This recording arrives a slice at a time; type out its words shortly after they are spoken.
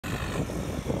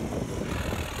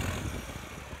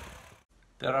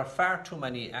There are far too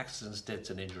many accidents,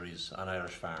 deaths and injuries on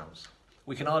Irish farms.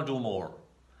 We can all do more.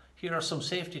 Here are some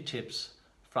safety tips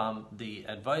from the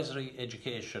advisory,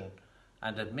 education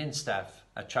and admin staff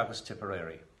at Teagasc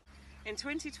Tipperary. In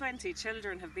 2020,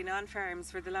 children have been on farms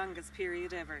for the longest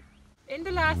period ever. In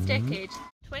the last decade,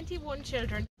 21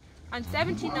 children and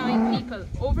 79 people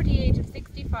over the age of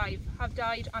 65 have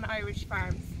died on Irish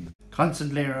farms.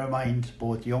 Constantly remind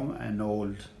both young and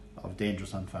old of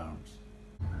dangers on farms.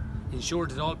 Ensure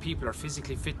that all people are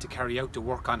physically fit to carry out the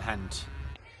work on hand.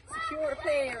 Secure a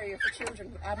play area for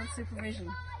children with adult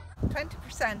supervision.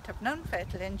 20% of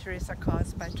non-fatal injuries are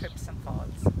caused by trips and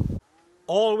falls.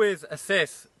 Always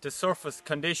assess the surface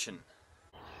condition.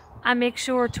 And make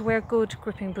sure to wear good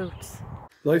gripping boots.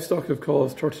 Livestock have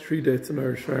caused 33 deaths on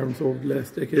Irish farms over the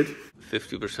last decade.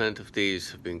 50% of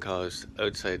these have been caused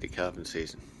outside the calving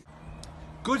season.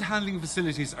 Good handling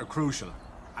facilities are crucial,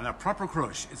 and a proper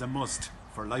crush is a must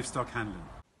for livestock handling.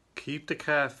 Keep the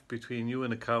calf between you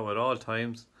and the cow at all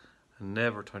times and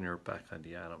never turn your back on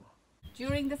the animal.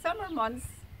 During the summer months,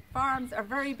 farms are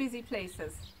very busy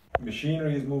places.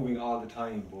 Machinery is moving all the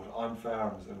time, both on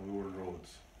farms and rural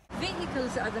roads.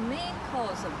 Vehicles are the main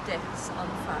cause of deaths on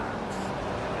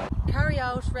farms. Carry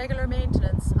out regular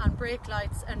maintenance on brake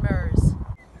lights and mirrors.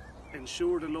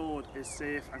 Ensure the load is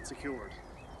safe and secured.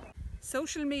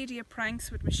 Social media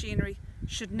pranks with machinery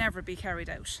should never be carried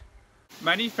out.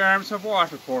 Many farms have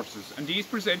water courses, and these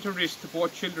present a risk to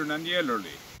both children and the elderly.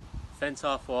 Fence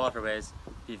off waterways,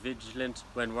 be vigilant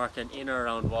when working in or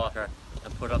around water,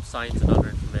 and put up signs and other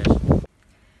information.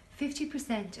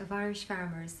 50% of Irish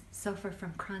farmers suffer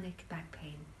from chronic back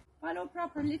pain. Follow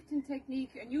proper lifting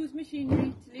technique and use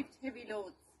machinery to lift heavy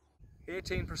loads.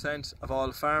 18% of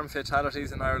all farm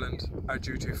fatalities in Ireland are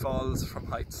due to falls from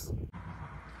heights.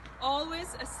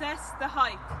 Always assess the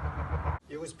height.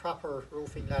 Use proper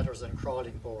roofing ladders and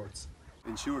crawling boards.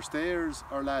 Ensure stairs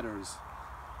or ladders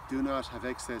do not have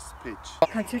excess pitch.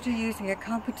 Consider using a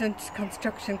competent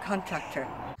construction contractor.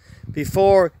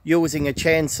 Before using a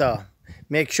chainsaw,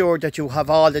 make sure that you have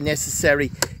all the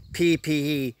necessary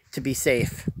PPE to be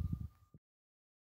safe.